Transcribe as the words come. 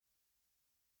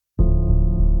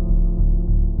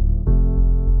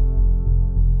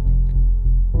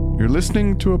You're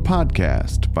listening to a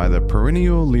podcast by the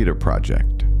Perennial Leader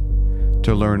Project.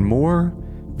 To learn more,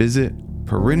 visit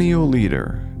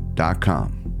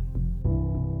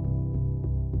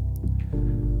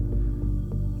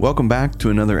perennialleader.com. Welcome back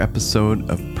to another episode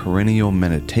of Perennial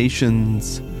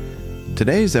Meditations.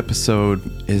 Today's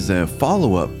episode is a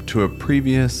follow-up to a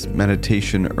previous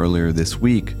meditation earlier this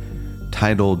week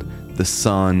titled "The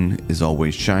Sun is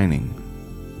Always Shining."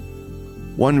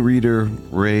 One reader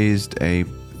raised a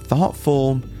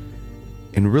thoughtful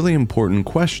and really important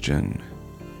question.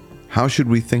 How should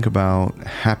we think about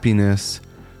happiness,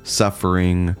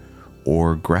 suffering,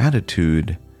 or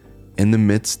gratitude in the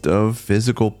midst of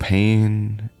physical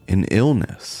pain and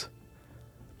illness?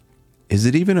 Is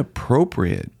it even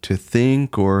appropriate to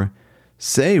think or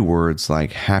say words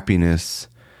like happiness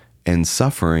and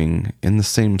suffering in the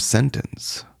same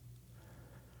sentence?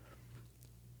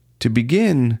 To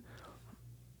begin,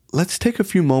 let's take a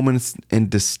few moments and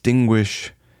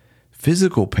distinguish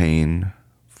physical pain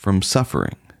from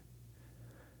suffering.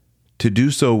 To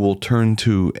do so, we'll turn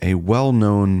to a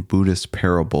well-known Buddhist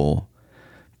parable,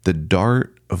 the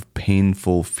dart of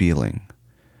painful feeling,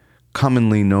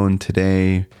 commonly known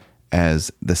today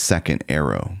as the second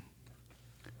arrow.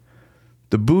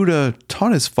 The Buddha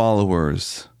taught his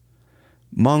followers,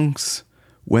 monks,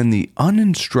 when the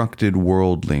uninstructed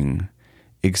worldling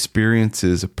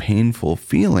experiences a painful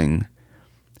feeling,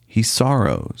 he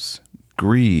sorrows,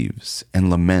 grieves,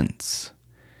 and laments.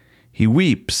 He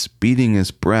weeps, beating his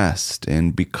breast,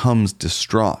 and becomes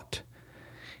distraught.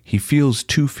 He feels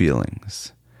two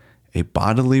feelings, a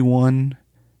bodily one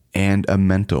and a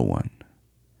mental one.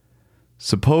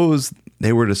 Suppose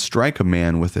they were to strike a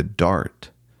man with a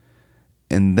dart,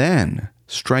 and then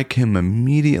strike him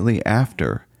immediately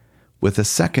after with a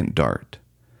second dart,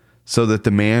 so that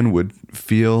the man would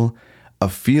feel a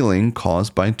feeling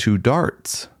caused by two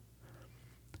darts.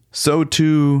 So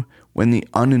too, when the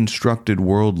uninstructed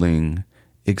worldling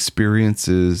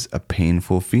experiences a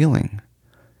painful feeling,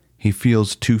 he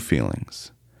feels two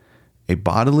feelings, a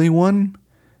bodily one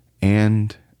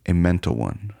and a mental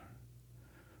one.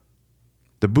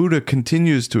 The Buddha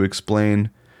continues to explain,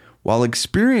 while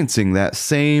experiencing that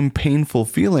same painful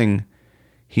feeling,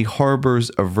 he harbors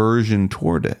aversion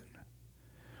toward it.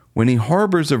 When he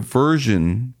harbors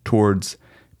aversion towards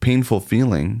painful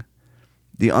feeling,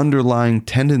 the underlying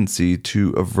tendency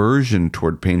to aversion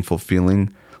toward painful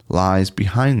feeling lies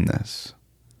behind this.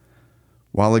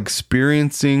 While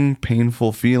experiencing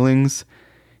painful feelings,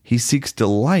 he seeks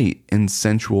delight in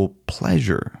sensual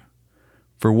pleasure.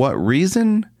 For what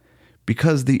reason?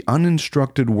 Because the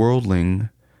uninstructed worldling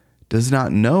does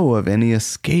not know of any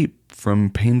escape from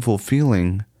painful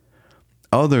feeling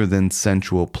other than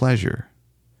sensual pleasure.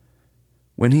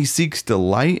 When he seeks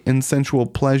delight in sensual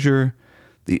pleasure,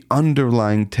 the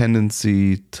underlying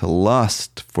tendency to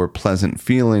lust for pleasant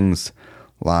feelings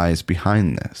lies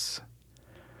behind this.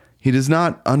 He does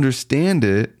not understand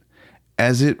it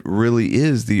as it really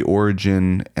is the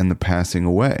origin and the passing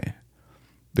away,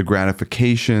 the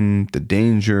gratification, the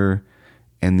danger,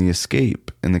 and the escape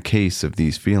in the case of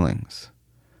these feelings.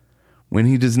 When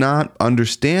he does not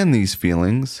understand these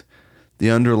feelings, the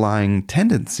underlying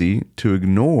tendency to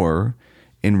ignore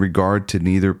in regard to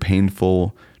neither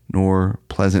painful nor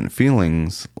pleasant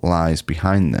feelings lies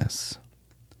behind this.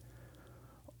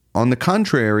 On the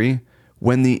contrary,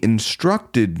 when the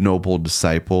instructed noble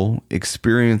disciple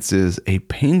experiences a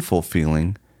painful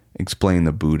feeling, explained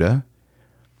the Buddha,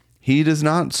 he does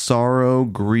not sorrow,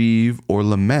 grieve, or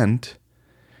lament.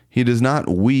 He does not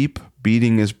weep,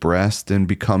 beating his breast and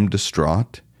become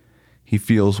distraught. He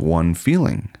feels one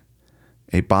feeling,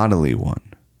 a bodily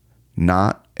one,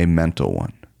 not a mental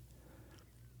one.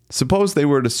 Suppose they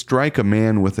were to strike a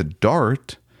man with a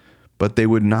dart, but they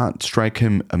would not strike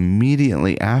him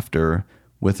immediately after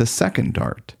with a second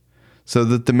dart, so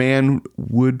that the man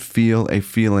would feel a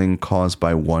feeling caused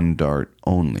by one dart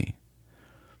only.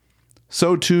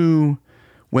 So too,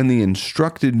 when the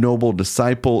instructed noble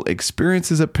disciple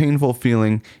experiences a painful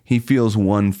feeling, he feels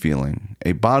one feeling,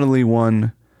 a bodily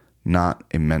one, not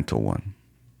a mental one.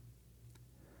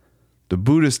 The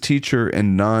Buddhist teacher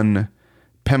and nun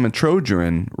Pema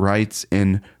Chodron writes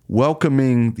in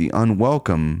Welcoming the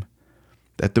Unwelcome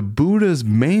that the Buddha's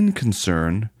main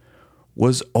concern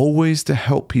was always to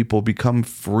help people become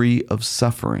free of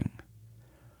suffering,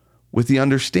 with the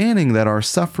understanding that our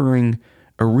suffering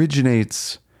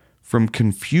originates from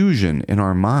confusion in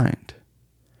our mind.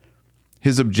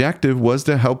 His objective was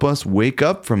to help us wake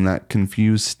up from that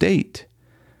confused state.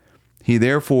 He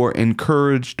therefore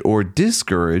encouraged or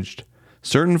discouraged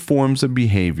certain forms of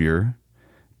behavior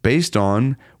based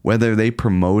on whether they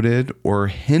promoted or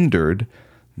hindered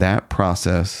that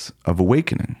process of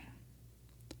awakening.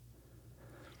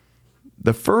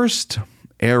 The first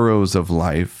arrows of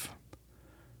life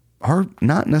are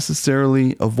not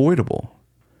necessarily avoidable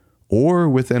or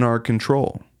within our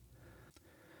control.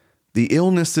 The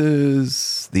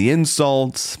illnesses, the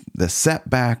insults, the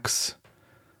setbacks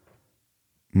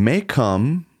may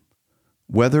come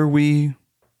whether we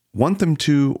want them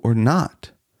to or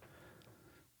not.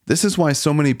 This is why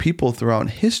so many people throughout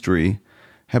history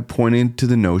have pointed to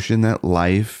the notion that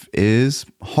life is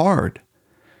hard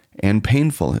and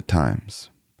painful at times.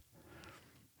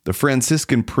 The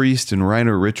Franciscan priest and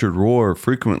writer Richard Rohr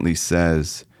frequently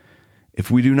says, "If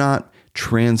we do not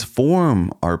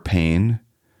transform our pain,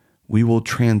 we will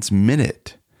transmit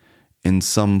it in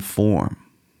some form."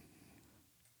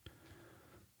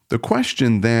 The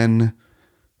question then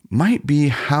might be,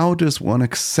 how does one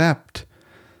accept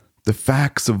the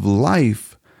facts of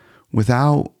life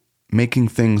without making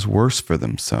things worse for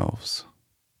themselves?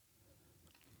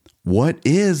 What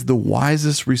is the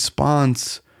wisest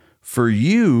response for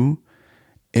you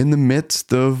in the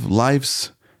midst of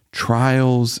life's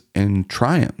trials and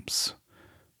triumphs,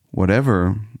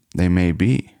 whatever they may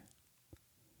be?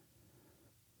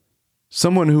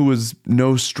 Someone who was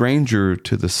no stranger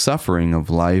to the suffering of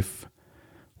life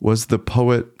was the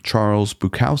poet Charles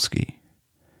Bukowski.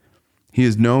 He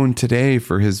is known today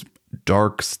for his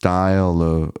dark style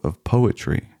of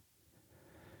poetry.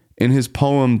 In his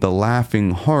poem, The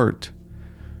Laughing Heart,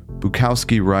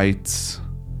 Bukowski writes,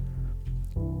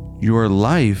 "Your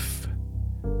life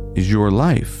is your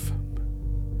life.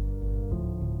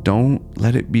 Don't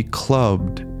let it be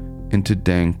clubbed into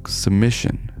dank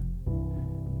submission.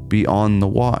 Be on the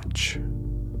watch.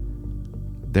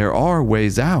 There are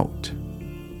ways out.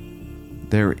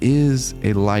 There is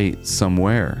a light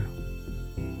somewhere.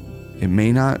 It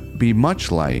may not be much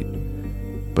light,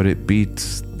 but it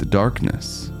beats the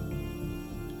darkness.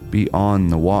 Be on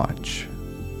the watch.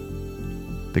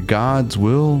 The gods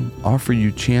will offer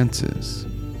you chances.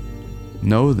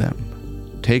 Know them.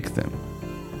 Take them.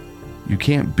 You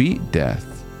can't beat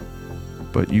death,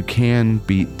 but you can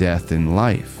beat death in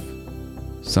life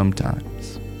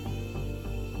sometimes.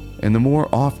 And the more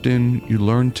often you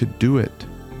learn to do it,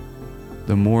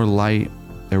 the more light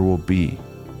there will be.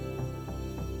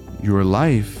 Your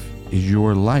life is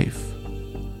your life.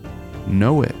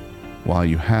 Know it while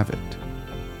you have it.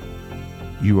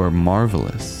 You are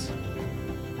marvelous.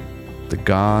 The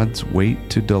gods wait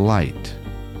to delight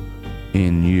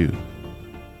in you."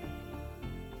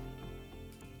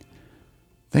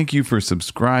 Thank you for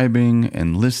subscribing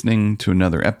and listening to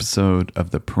another episode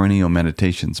of the Perennial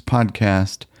Meditations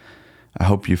podcast. I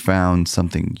hope you found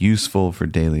something useful for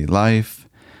daily life.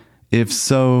 If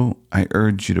so, I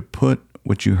urge you to put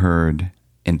what you heard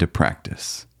into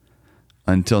practice.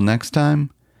 Until next time,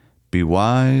 be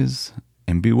wise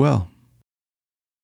and be well.